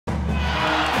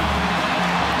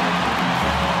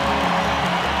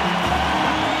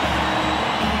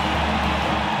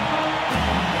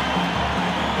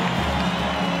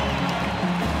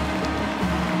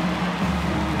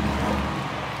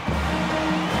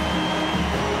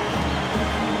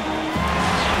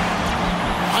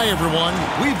Hi, everyone.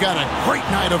 We've got a great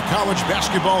night of college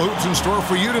basketball hoops in store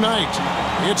for you tonight.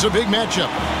 It's a big matchup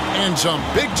and some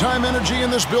big-time energy in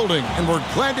this building, and we're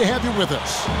glad to have you with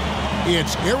us.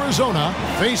 It's Arizona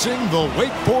facing the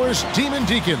Wake Forest Demon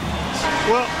Deacons.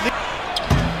 Well,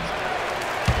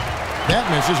 that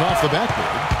misses off the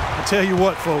backboard. I tell you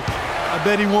what, folks, I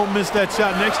bet he won't miss that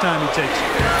shot next time he takes it.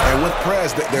 And with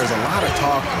Prez, there's a lot of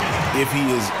talk if he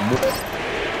is more.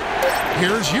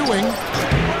 Here's Ewing.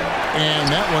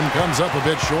 And that one comes up a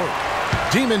bit short.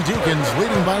 Demon Deacons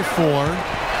leading by 4.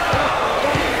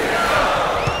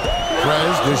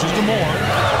 Prez dishes to Moore.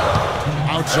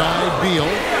 Outside, Beal.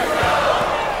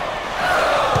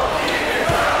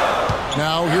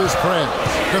 Now here's Prez.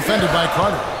 Defended by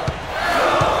Carter.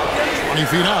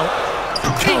 20 feet out.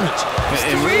 Count it.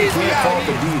 And really can't fault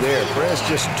the D there. Prez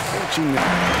just torching the...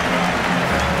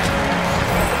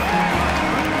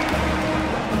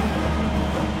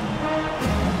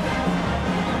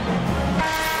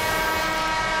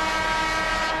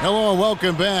 Hello and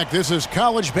welcome back. This is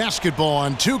college basketball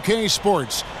on 2K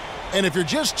Sports. And if you're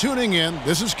just tuning in,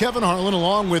 this is Kevin Harlan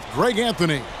along with Greg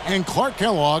Anthony and Clark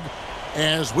Kellogg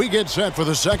as we get set for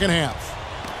the second half.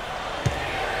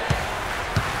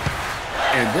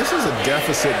 And this is a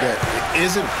deficit that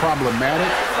isn't problematic,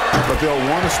 but they'll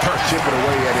want to start chipping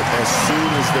away at it as soon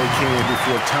as they can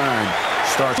before time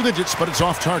starts. Digits, but it's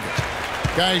off target.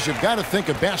 Guys, you've got to think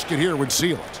a basket here would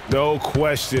seal it. No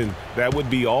question. That would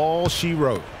be all she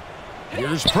wrote.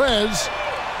 Here's Prez.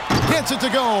 Gets it to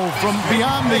go from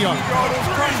beyond the arc.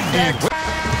 And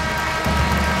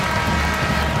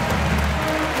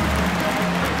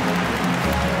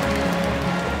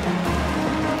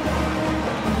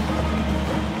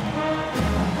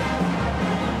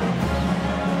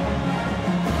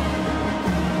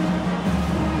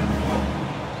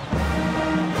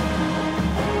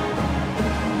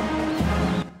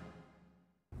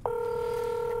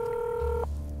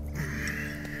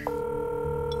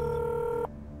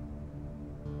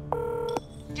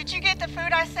Did you get the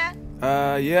food I sent?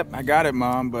 Yep, I got it,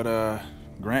 Mom, but,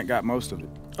 Grant got most of it.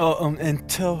 Oh, and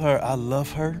tell her I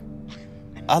love her.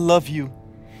 I love you.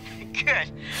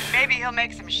 Good. Maybe he'll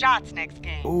make some shots next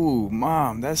game. Ooh,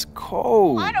 Mom, that's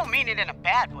cold. I don't mean it in a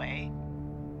bad way.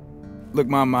 Look,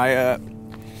 Mom, I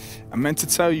meant to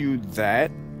tell you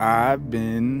that I've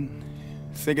been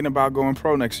thinking about going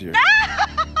pro next year.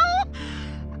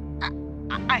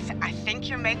 I think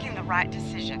you're making the right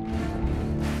decision.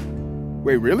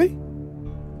 Wait, really?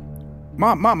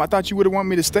 Mom, I thought you would have wanted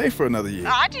me to stay for another year.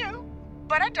 I do,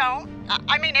 but I don't.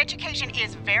 I mean, education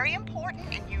is very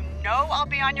important, and you know I'll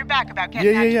be on your back about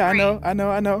getting that degree. I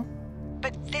know.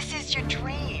 But this is your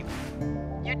dream.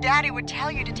 Your daddy would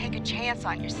tell you to take a chance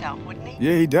on yourself, wouldn't he?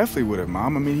 Yeah, he definitely would have,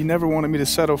 Mom. I mean, he never wanted me to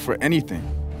settle for anything.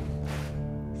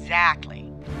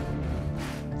 Exactly.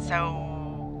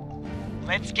 So,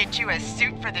 let's get you a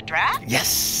suit for the draft?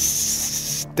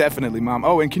 Yes, definitely, Mom.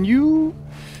 Oh, and can you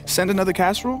send another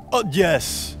casserole? Oh,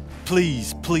 yes.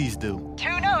 Please do.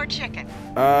 Tuna or chicken?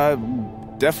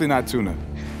 Definitely not tuna.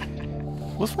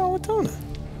 What's wrong with tuna?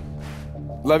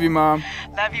 Love you, Mom.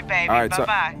 Love you, baby. All right,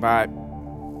 bye-bye. Bye.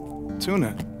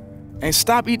 Tuna. And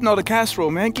stop eating all the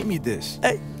casserole, man. Give me this.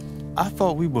 Hey, I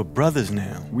thought we were brothers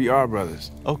now. We are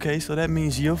brothers. Okay, so that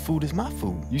means your food is my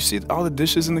food. You see all the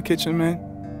dishes in the kitchen, man?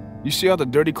 You see all the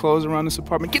dirty clothes around this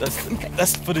apartment?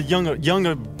 That's for the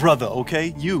younger brother,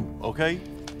 okay? You, okay?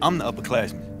 I'm the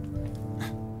upperclassman.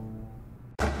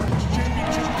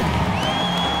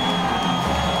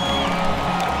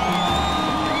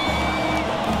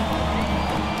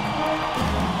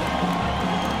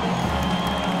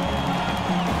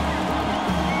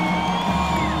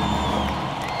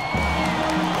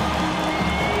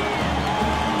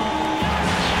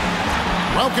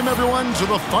 welcome everyone to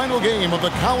the final game of the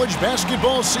college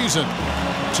basketball season.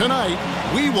 Tonight,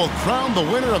 we will crown the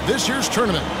winner of this year's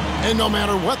tournament. And no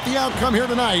matter what the outcome here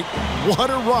tonight, what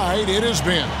a ride it has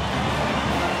been.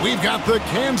 We've got the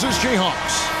Kansas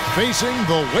Jayhawks facing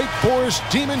the Wake Forest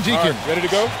Demon Deacons. Right, ready to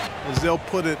go? As they'll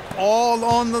put it all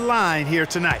on the line here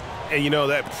tonight. And you know,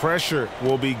 that pressure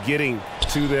will be getting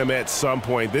to them at some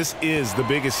point. This is the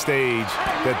biggest stage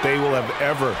that they will have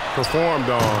ever performed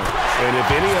on. And if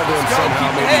any of them somehow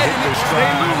maybe hit their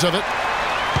stride. Of it.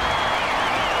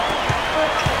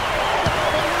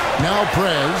 Now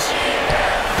Prez.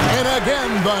 And again,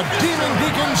 the Demon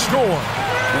Deacons score.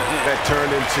 That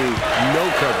turned into no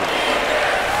coverage.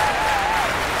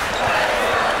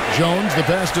 Jones, the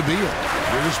pass to Beal.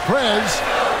 Here's Prez.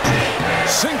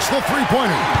 Sinks the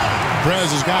three-pointer.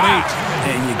 Prez has got 8.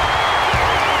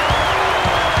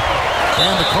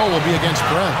 And the call will be against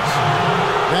Prez.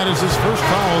 That is his first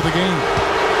foul of the game.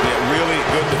 Yeah, really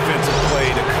good defensive play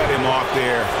to cut him off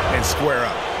there and square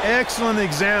up. Excellent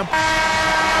example.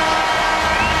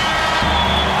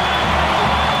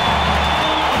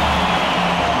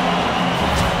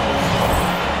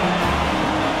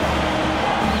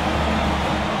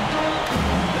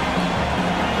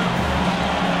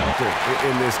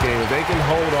 In this game, if they can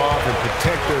hold off and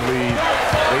protect their lead,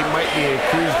 they might be in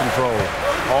cruise control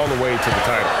all the way to the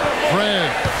title. Fred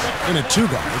in a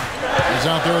 2-guard. He's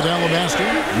out there with Alabaster.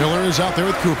 Miller is out there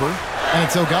with Cooper. And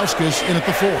it's Ilgauskas in at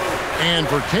the 4. And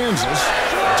for Kansas,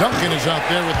 Duncan is out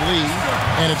there with Lee.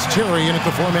 And it's Terry in at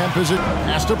the 4-man position.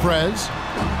 Pass to Prez.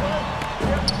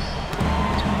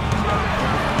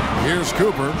 Here's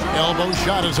Cooper. Elbow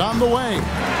shot is on the way.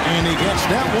 And he gets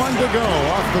that one to go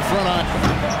off the front eye.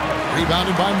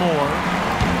 Rebounded by Moore.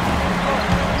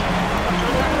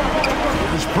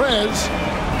 Here's Prez.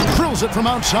 Drills it from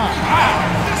outside.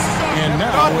 And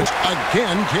now it's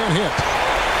again can't hit.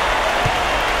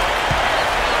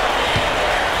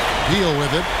 Deal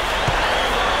with it.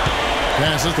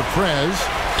 Passes to Prez.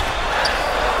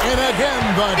 And again,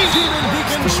 the Demon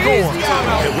Deacon scores.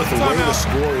 And with the way the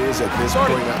score is at this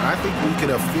point, I think we can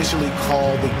officially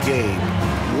call the game.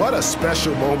 What a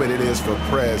special moment it is for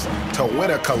Prez to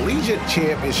win a collegiate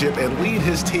championship and lead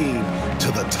his team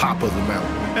to the top of the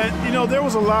mountain. And, you know, there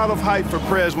was a lot of hype for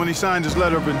Prez when he signed his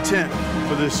letter of intent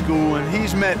for this school, and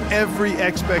he's met every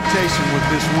expectation with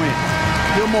this win.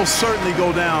 He'll most certainly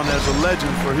go down as a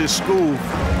legend for his school,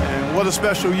 and what a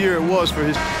special year it was for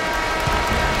his